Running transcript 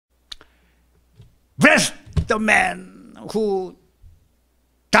the man who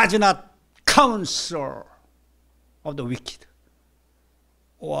does not counsel of the wicked,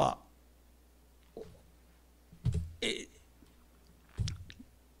 or it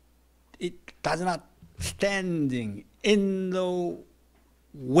does not standing in the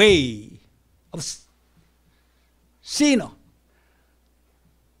way of sinner,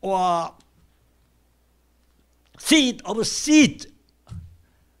 or seed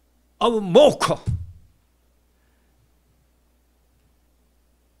of mocker.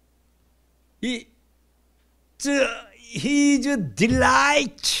 His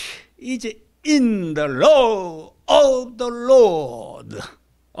delight is in the law of the Lord.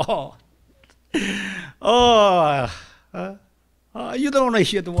 You don't want to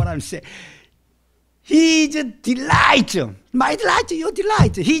hear what I'm saying. His delight, my delight, your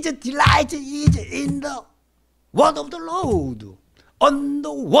delight. His delight is in the word of the Lord. On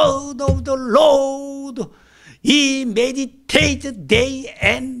the word of the Lord, he meditates day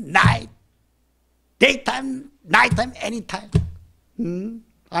and night. Daytime, nighttime, anytime.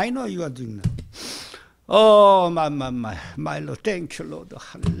 I know you are doing that. Oh, my Lord. Thank you, Lord.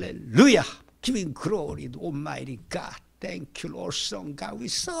 Hallelujah. Giving glory to Almighty God. Thank you, Lord. Son God, we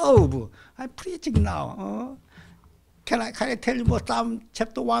serve. I'm preaching now. Can I tell you about Psalm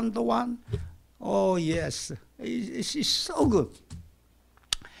chapter 1, the one? Oh, yes. It's so good.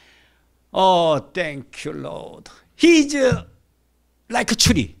 Oh, thank you, Lord. He's like a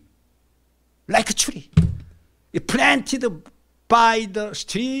tree. Like a tree. It planted by the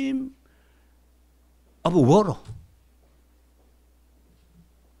stream of water,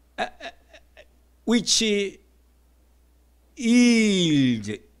 which yields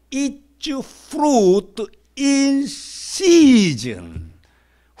its fruit in season,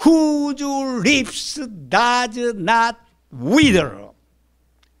 whose lips does not wither.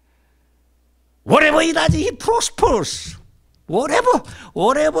 Whatever he does, he prospers. Whatever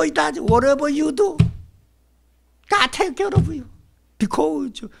he does, whatever you do, God take care of you,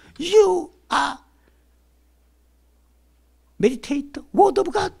 because you are meditate the word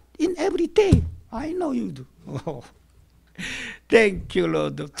of God in every day. I know you do. Oh, thank you,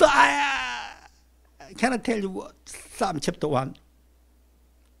 Lord. So can I tell you what? Psalm chapter 1,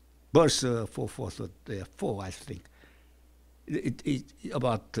 verse 4, I think. It's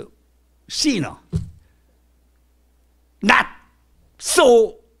about sinner. Not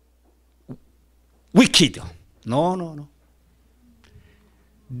so wicked. No.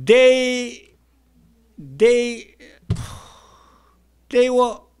 They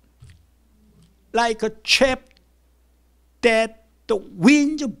were like a chaff that the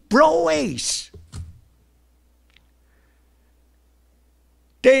wind blows.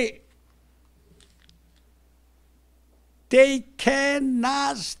 They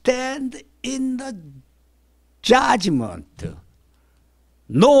cannot stand in the judgment,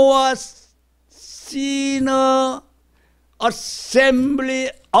 nor sinner assembly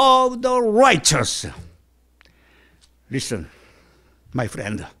of the righteous. Listen, my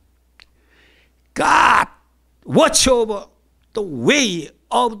friend, God watch over the way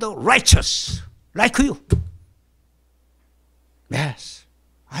of the righteous, like you. Yes,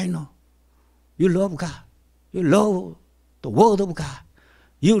 I know. You love God. You love the Word of God.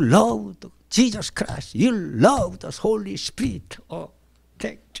 You love Jesus Christ. You love the Holy Spirit. Oh,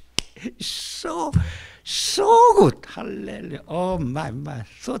 thank you. So good. Hallelujah. Oh, my.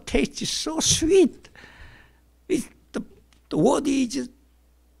 So tasty, so sweet. The word is,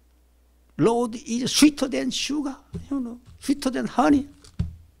 Lord, is sweeter than sugar, sweeter than honey.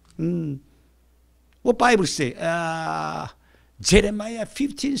 What Bible say? Jeremiah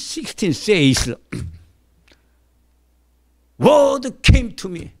 15:16 says, word came to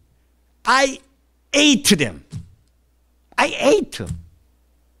me. I ate them. I ate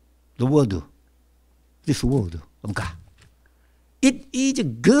the word, this word of God. It is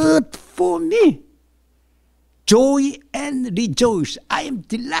good for me. Joy and rejoice. I am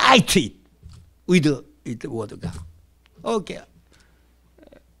delighted with the word of God. Okay.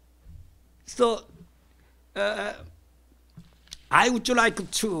 So, I would like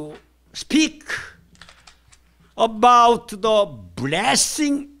to speak about the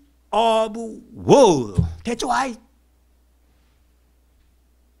blessing of word. That's why I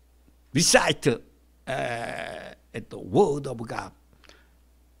recite the word of God.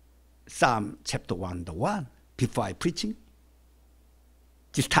 Psalm chapter 1, the 1. Before I preaching,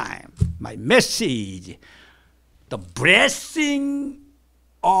 this time, my message, the blessing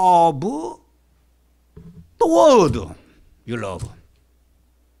of the word you love.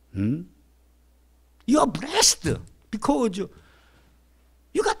 You are blessed because you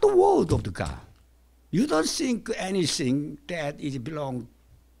got the word of the God. You don't think anything that is belong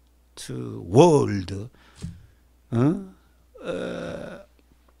to world.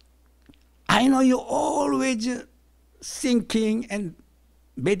 I know you always thinking and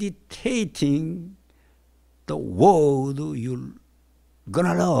meditating the word you're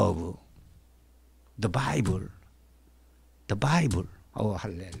gonna love. The Bible. The Bible. Oh,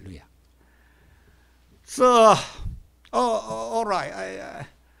 hallelujah. So, all right.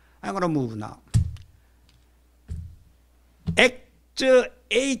 I'm gonna move now. Acts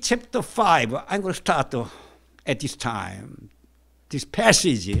 8, chapter 5. I'm going to start at this time. This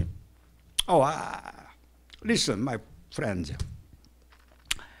passage. Listen, my friends.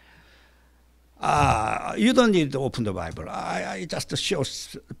 You don't need to open the Bible. I just show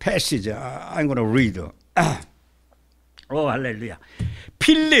passage. I'm going to read. Oh, hallelujah.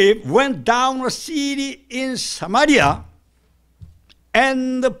 Philip went down a city in Samaria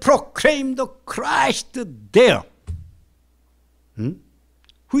and proclaimed the Christ there.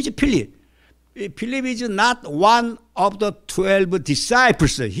 Who is Philip? Philip is not one of the 12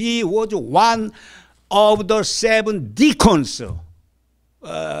 disciples. He was one of the 7 deacons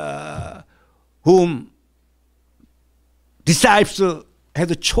whom disciples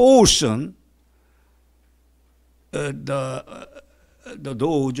had chosen, those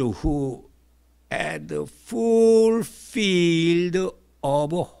who had fulfilled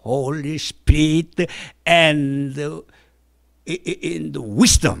of Holy Spirit and in the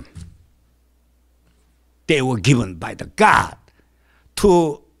wisdom they were given by the God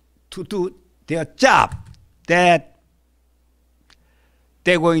to do their job, that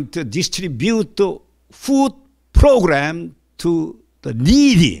they're going to distribute the food program to the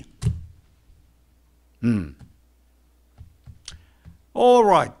needy. All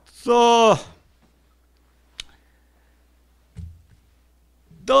right, so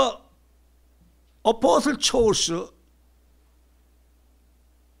the apostle chose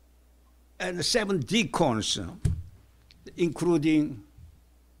and the 7 deacons, including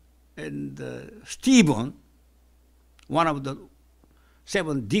Stephen, one of the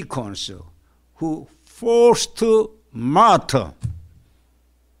 7 deacons who forced to martyr.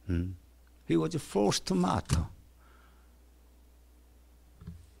 He was forced to martyr.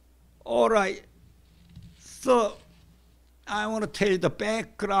 All right, so I want to tell you the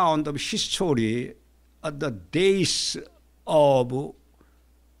background of history of the days of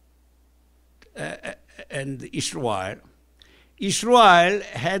and Israel. Israel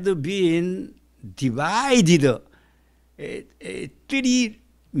had been divided 3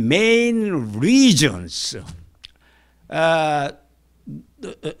 main regions. The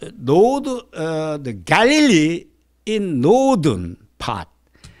Galilee in northern part,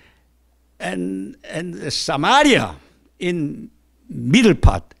 and Samaria in middle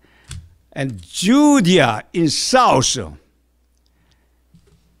part, and Judea in south.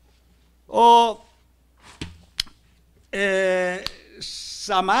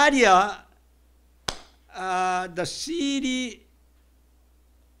 Samaria, the city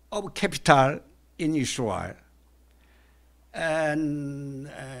of capital in Israel, and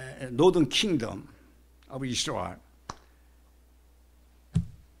northern kingdom of Israel.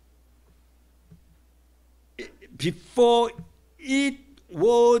 Before it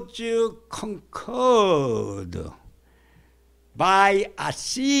was conquered by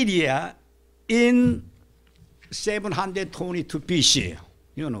Assyria in 722 BC.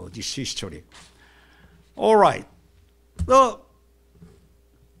 You know this history. All right. So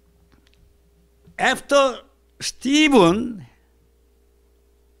after Stephen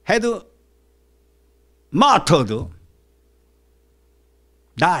had martyred,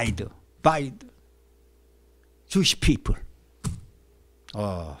 died by the Jewish people.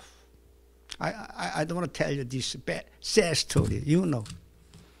 I don't want to tell you this bad, sad story. You know.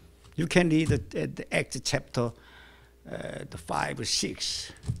 You can read the Acts chapter 5,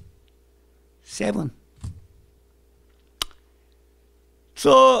 6, 7.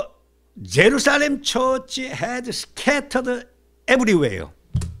 So Jerusalem church had scattered everywhere.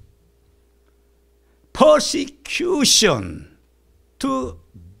 Persecution to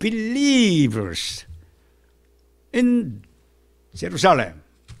believers in Jerusalem,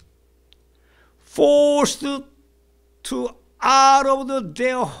 forced to out of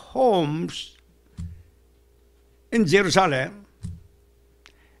their homes in Jerusalem,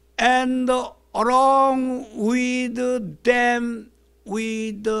 and along with them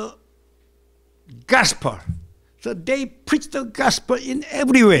with the gospel. So they preached the gospel in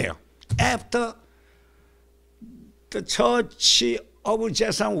everywhere. After the church of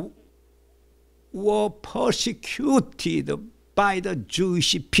Jerusalem were persecuted by the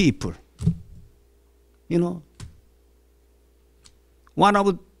Jewish people. You know, one of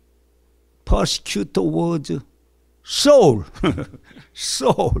the persecutor was Saul.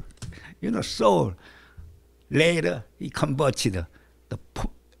 Saul. You know, Saul. Later, he converted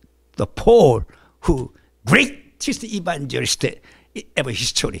the Paul, who greatest evangelist ever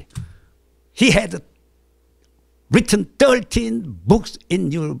history. He had written 13 books in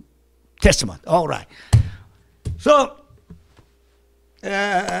New Testament. All right. So,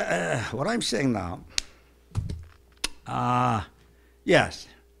 what I'm saying now, yes,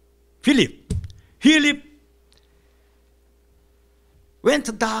 Philip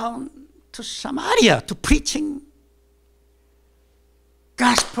went down to Samaria to preaching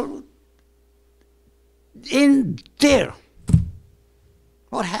gospel in there.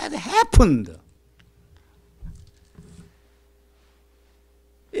 What had happened?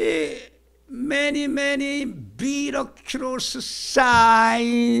 Many miraculous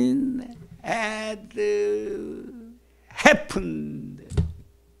signs had happened.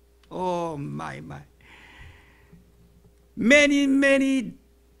 Oh my. Many in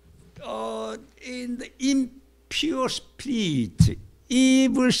the impure spirit,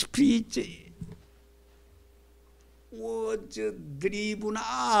 evil spirit was driven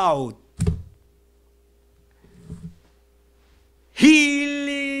out.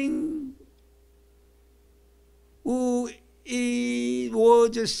 Healing who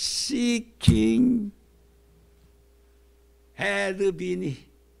was seeking had been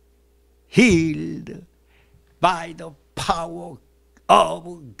healed by the power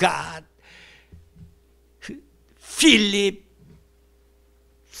of God. Philip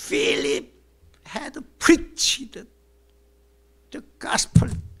had preached the gospel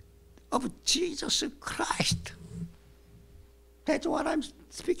of Jesus Christ. That's what I'm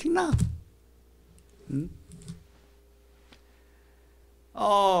speaking now.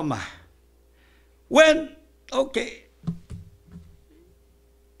 Oh my.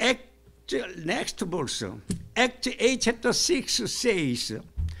 Next verse, Acts 8 chapter 6 says,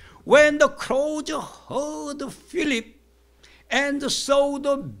 when the crowd heard Philip and saw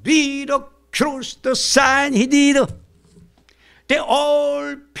the miraculous the sign he did, they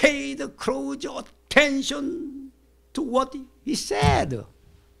all paid close attention to what he said.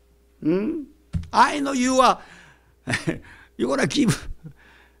 I know you are you're going to give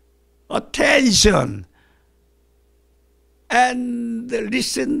attention and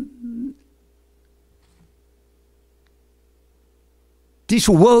listen. This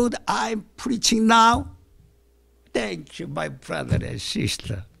word I'm preaching now, thank you, my brother and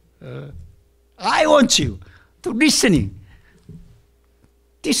sister. I want you to listen.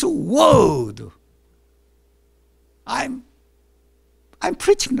 This word I'm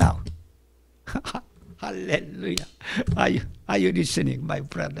preaching now. Hallelujah. Are you listening, my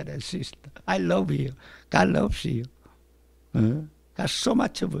brother and sister? I love you. God loves you. God so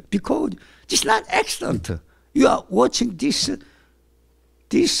much of it. Because it's not accident. You are watching this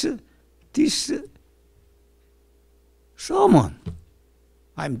sermon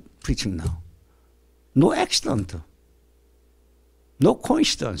I'm preaching now. No accident. No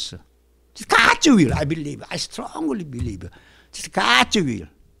coincidence. It's God's will, I believe. I strongly believe. It's God's will.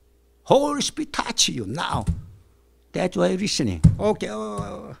 Holy Spirit touch you now. That's why you're listening. Okay,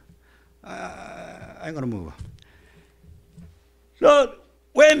 I'm going to move on. So,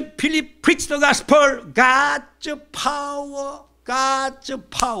 when Philip preached the gospel, God's power,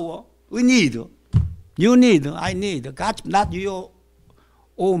 we need. You need, I need. God's not your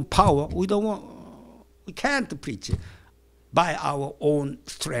own power. We can't preach by our own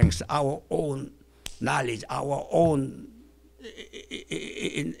strength, our own knowledge, our own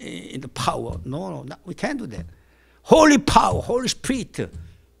in the power. No, we can't do that. Holy power, Holy Spirit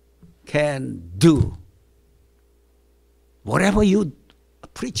can do whatever you are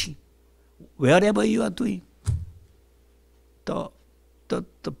preaching, wherever you are doing. The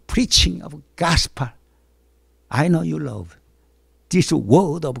preaching of gospel, I know you love this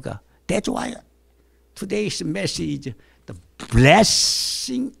word of God. That's why today's message, the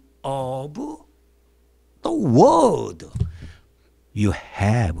blessing of the word you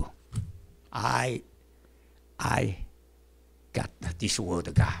have. I got this word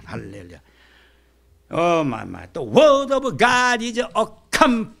of God. Hallelujah. Oh my. The word of God is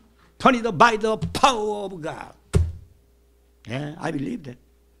accompanied by the power of God. Yeah, I believe that.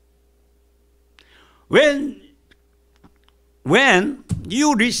 When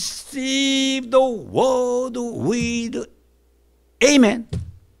you receive the word with amen,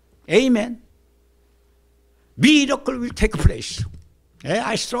 miracle will take place. Yeah,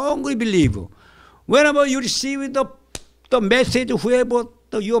 I strongly believe. Whenever you receive the message, whoever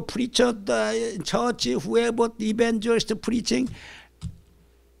your preacher, the church, whoever, evangelist preaching,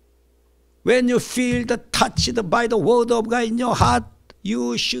 when you feel touched by the word of God in your heart,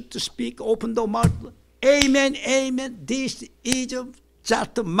 you should speak, open the mouth. Amen, amen. This is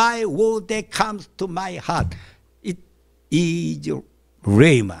just my word that comes to my heart. It is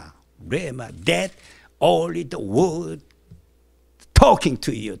Rhema, that only the word talking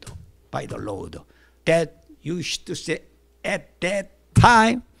to you by the Lord. That you should say at that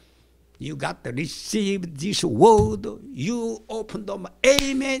time, you got to receive this word. You open them.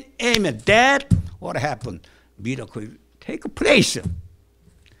 Amen, amen. That what happened? Miracle take place.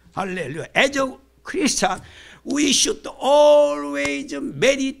 Hallelujah. As a Christian, we should always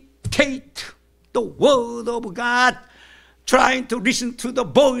meditate the word of God, trying to listen to the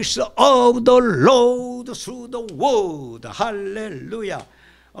voice of the Lord through the word. Hallelujah.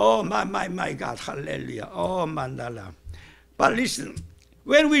 Oh, my God. Hallelujah. Oh, mandala. But listen,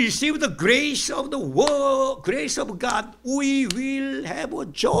 when we receive the grace of the word, grace of God, we will have a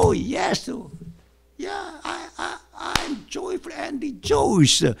joy. Yes. Yeah, I'm joyful and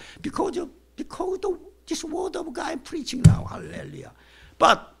rejoice because this word of God I'm preaching now. Hallelujah.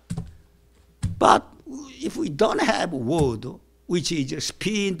 But if we don't have a word which is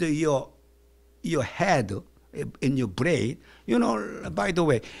spin to your head, in your brain, by the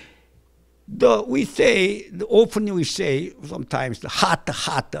way, we say, often we say sometimes the heart.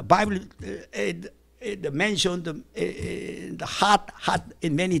 The Bible mentioned the heart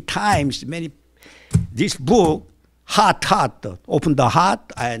in many times, this book, heart, open the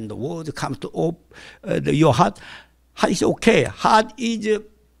heart and the word comes to your heart. Heart is okay. Heart is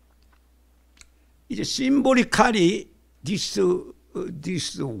symbolically, this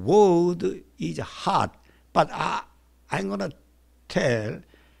word is heart. But I'm going to tell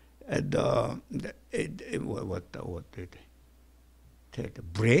the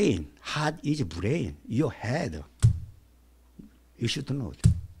brain. Heart is brain, your head. You should know it.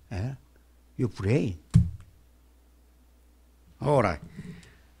 Your brain. All right.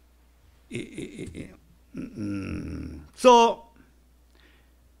 So,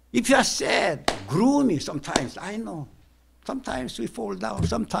 if you are sad, gloomy sometimes, I know. Sometimes we fall down.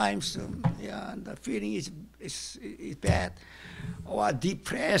 Sometimes, the feeling is bad, or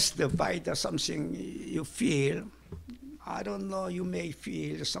depressed by something you feel. I don't know. You may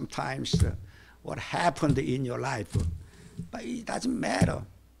feel sometimes what happened in your life, but it doesn't matter.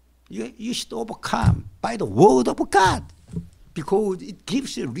 You should overcome by the word of God, because it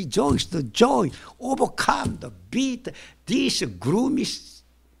gives you rejoice, the joy, overcome the beat, this gloomy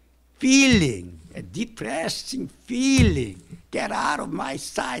feeling, a depressing feeling. Get out of my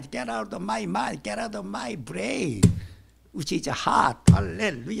sight, get out of my mind, get out of my brain, which is a heart.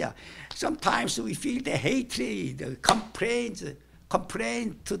 Hallelujah. Sometimes we feel the hatred, the complaint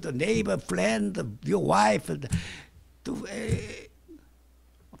to the neighbor, friend, your wife,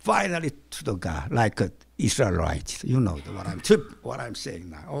 finally to the God, like Israelites. You know what I'm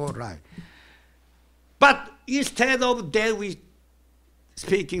saying now. All right. But instead of that, we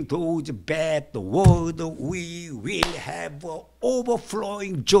speaking those bad word, we will have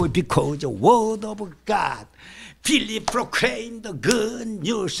overflowing joy because the word of God. Philip proclaimed the good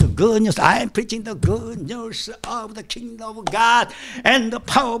news. I am preaching the good news of the kingdom of God and the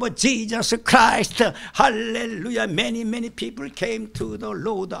power of Jesus Christ. Hallelujah. Many people came to the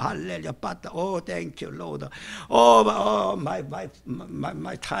Lord. Hallelujah. But thank you, Lord. My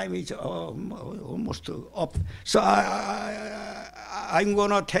time is almost up. So I'm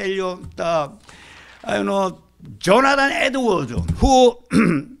gonna tell you Jonathan Edwards, who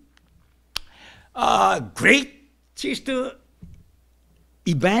great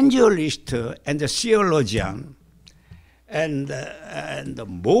evangelist and the theologian, and the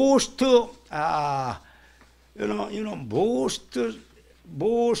most the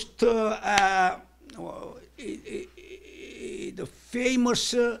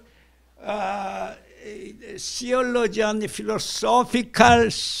famous theologian, philosophical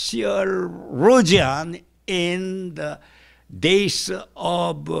theologian in the days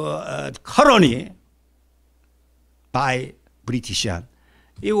of colony by British.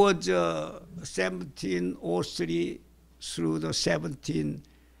 It was 1703 through the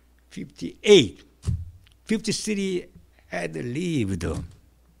 1758. 53 had lived.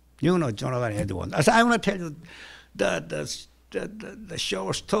 Jonathan Edwards. So I want to tell you the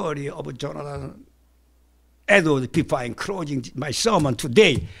short story of Jonathan Edwards before I'm closing my sermon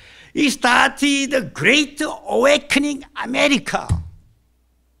today. He started the Great Awakening America.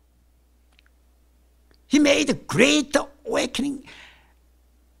 He made a great awakening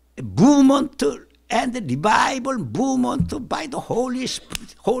movement and the revival movement by the Holy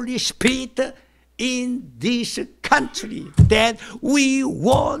Spirit in this country that we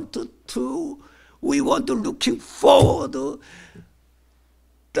want to looking forward to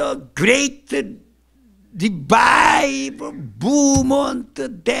the great revival movement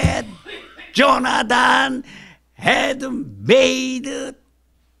that Jonathan had made.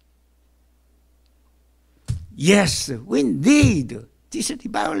 Yes, we need this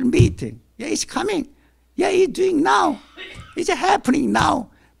revival meeting. Yeah, it's coming. Yeah, it's doing now. It's happening now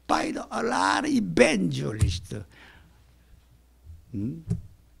by a lot of evangelists.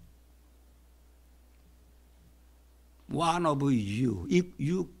 One of you, if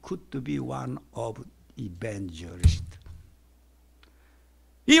you could be one of evangelists.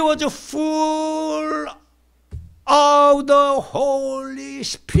 He was full of the Holy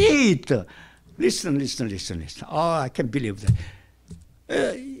Spirit. Listen. Oh, I can't believe that.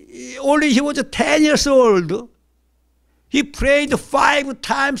 Only he was 10 years old. He prayed 5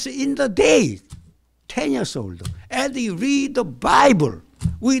 times in the day. 10 years old. And he read the Bible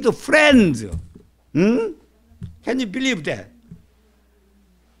with friends. Can you believe that?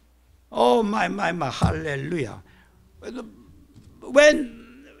 Oh, my, hallelujah.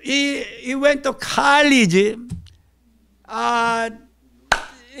 When he went to college,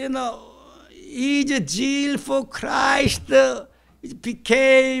 his zeal for Christ it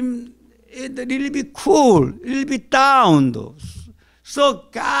became a little bit cool, a little bit down. So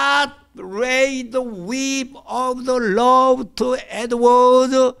God raised the whip of the love to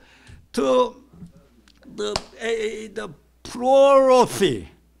Edward, to the pleuropy,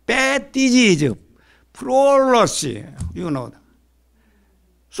 bad disease, pleuropy, you know.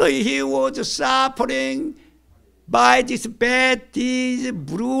 So he was suffering by this bad disease,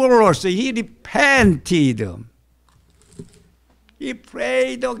 pleuropy. He repented. He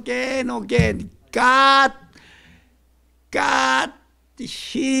prayed again. God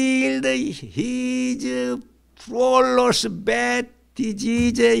healed his flawless bad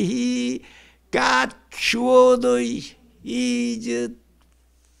disease. God cured his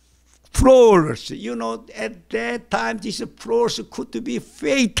flawless. You know, at that time, this flawless could be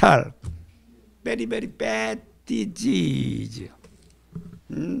fatal. Very, very bad disease.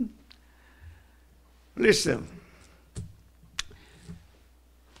 Listen.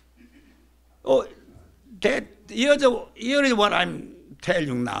 Oh, here is what I'm telling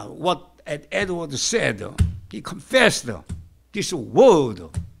you now. What Edward said. He confessed this word.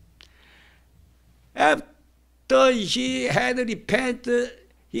 After he had repented,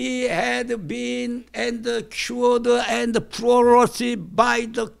 he had been and cured and plurality by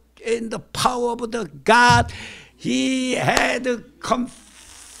the power of the God. He had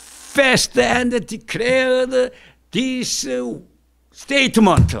confessed and declared this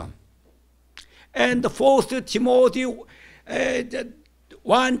statement. And 4 Timothy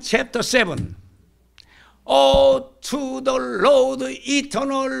 1 chapter 7. Oh, to the Lord,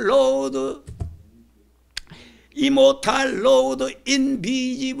 eternal Lord, immortal Lord,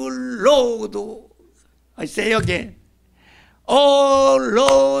 invisible Lord. I say again. Oh,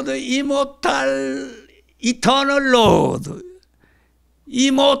 Lord, immortal, eternal Lord,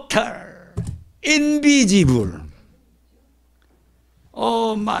 immortal, invisible.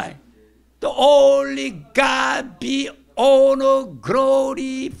 Oh, my. The only God be honor,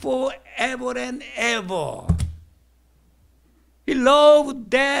 glory forever and ever. He loved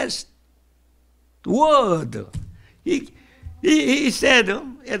that word. He said,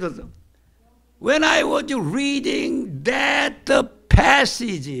 when I was reading that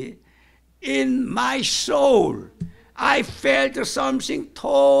passage in my soul, I felt something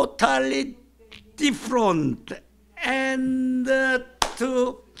totally different and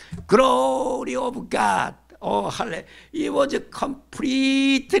to glory of God. Oh, hallelujah. It was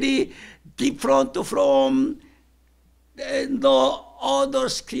completely different from the other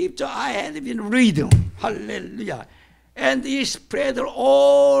scripture I had been reading. Hallelujah. And it spread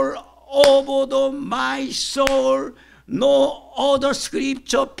all over my soul. No other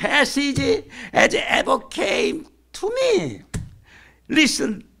scripture passage has ever came to me.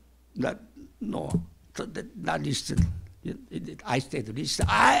 Listen. Not listen. I said, listen.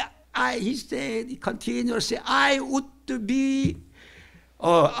 He said, he continued to say, I would be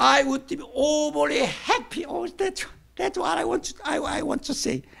overly happy. Oh, that's what I want to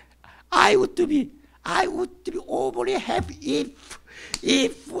say. I would be overly happy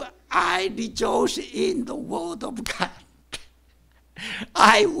if I rejoice in the word of God.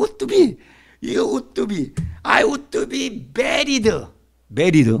 I would be buried.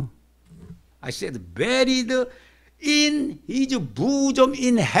 I said buried in his bosom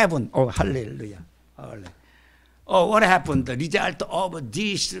in heaven. Oh, hallelujah. Oh, what happened? The result of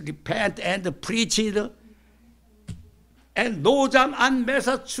this repent and preach it. And 노잠 and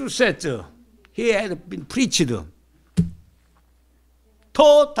Massachusetts, he had been preached.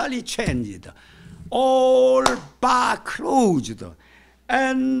 Totally changed. All bar closed.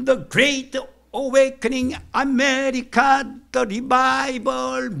 And the great awakening America, the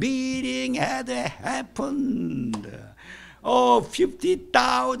revival meeting had happened. Oh,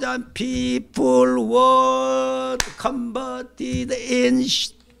 50,000 people were converted in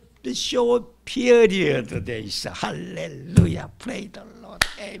the short period. They say, hallelujah, praise the Lord.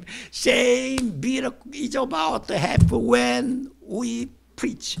 Amen. Same miracle is about to happen when we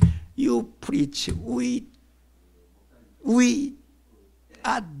preach. You preach. We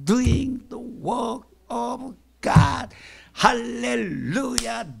are doing the work of God.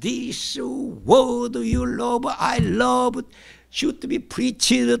 Hallelujah. This word you love, I love, should be preached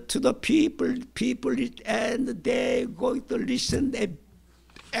to the people, and they're going to listen.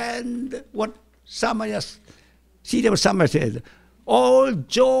 And what Samaria, city of Samaria said, all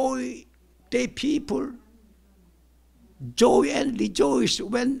joy, the people, joy and rejoice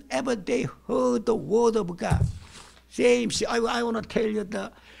whenever they heard the word of God. Same. I want to tell you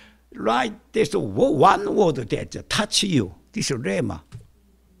there's one word that touch you. This is Rhema.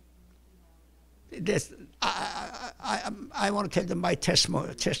 I want to tell you my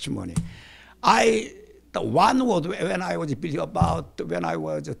testimony. The one word when I was when I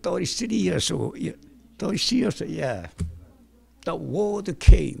was 33 years old, 33 years, yeah. The word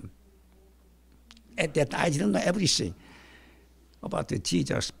came. At that I didn't know everything about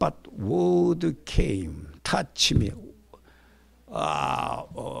Jesus, but word came, touch me.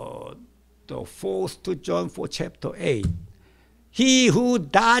 The 4th John 4 chapter 8. He who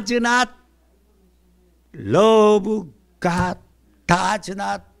does not love God does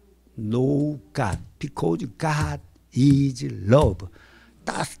not know God, because God is love.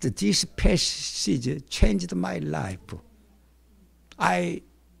 This passage changed my life. I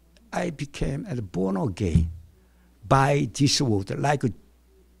became born again by this word, like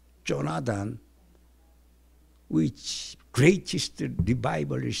Jonathan, which greatest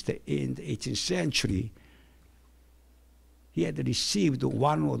revivalist in the 18th century. He had received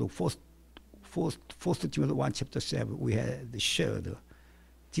one word, 4th Timothy 1 chapter 7, we had shared.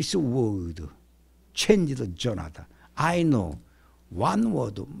 This word changed Jonathan. I know one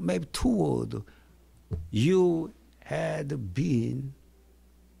word, maybe two words, you had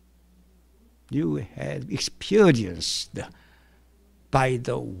experienced by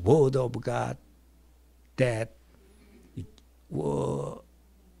the word of God that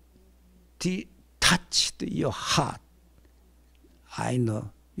touched your heart. I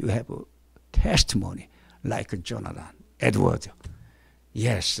know you have a testimony like Jonathan, Edward.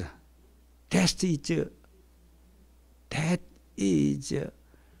 Yes, that is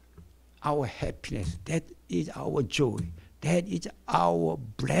our happiness. That is our joy. That is our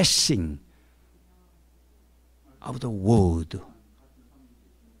blessing of the word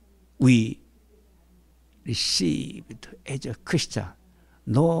we received as a Christian.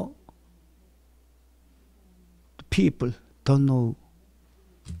 No, people don't know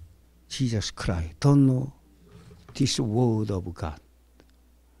Jesus Christ, don't know this word of God,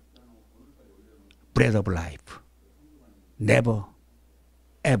 bread of life, never,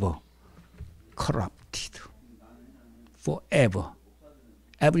 ever corrupted, forever.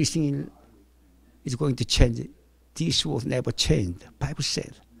 Everything is going to change. This word never changed. The Bible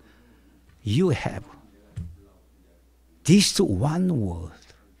said, you have this one word,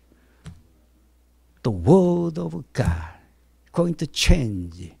 the word of God, going to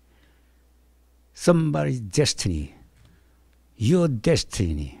change somebody's destiny, your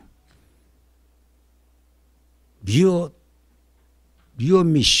destiny, your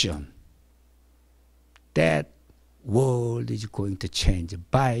mission. That world is going to change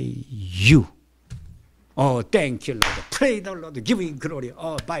by you. Oh, thank you, Lord. Praise the Lord. Give him glory.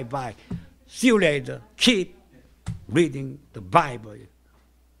 Oh, bye-bye. See you later. Keep reading the Bible.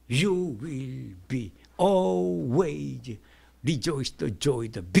 You will be always rejoice the joy,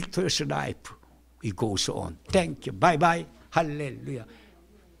 the victorious life. It goes on. Thank you. Bye-bye. Hallelujah.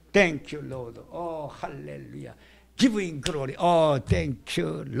 Thank you, Lord. Oh, hallelujah. Give him glory. Oh, thank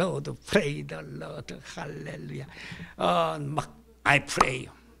you, Lord. Praise the Lord. Hallelujah. I pray.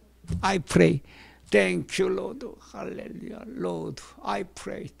 Thank you, Lord. Hallelujah. Lord, I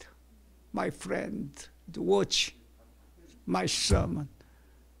prayed. My friend, to watch my sermon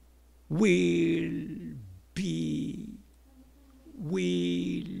will be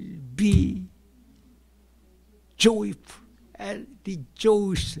joyful and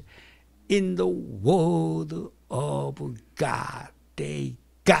rejoice in the Word of God. They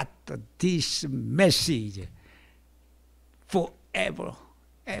got this message forever,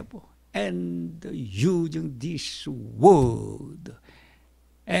 ever, and using this word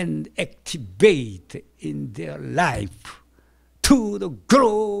and activate in their life to the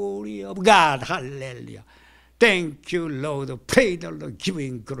glory of God. Hallelujah. Thank you, Lord. Praise the Lord.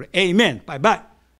 Giving glory. Amen. Bye-bye.